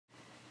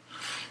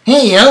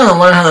Hey, I want to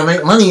learn how to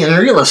make money in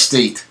real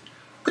estate.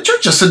 But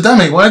you're just a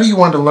dummy. Why do you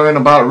want to learn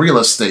about real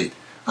estate?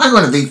 I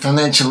want to be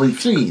financially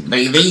free,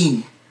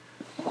 baby.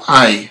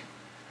 Why?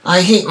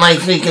 I hate my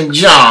freaking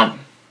job.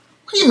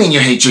 What do you mean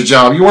you hate your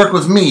job? You work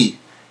with me.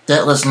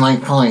 That was my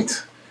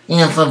point.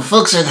 And for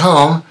folks at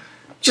home,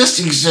 just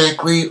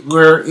exactly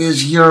where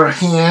is your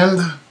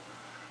hand?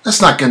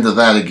 Let's not get into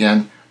that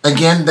again.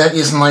 Again, that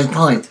is my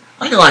point.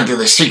 I don't want to do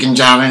this freaking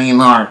job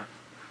anymore.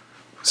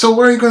 So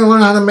where are you going to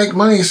learn how to make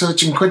money so that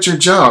you can quit your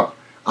job?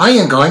 I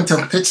am going to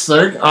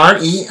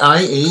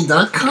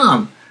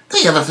PittsburghREIA.com.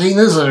 They have a free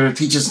newsletter that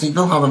teaches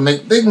people how to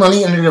make big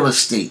money in real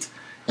estate.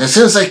 As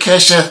soon as I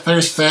cash that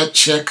first fat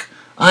check,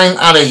 I'm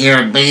out of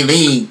here,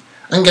 baby.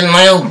 I'm getting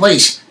my own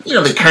place. You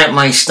really cramp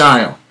my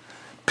style.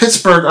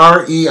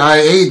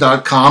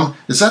 PittsburghREIA.com.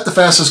 Is that the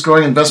fastest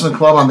growing investment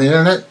club on the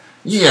internet?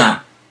 Yeah,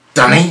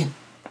 dummy.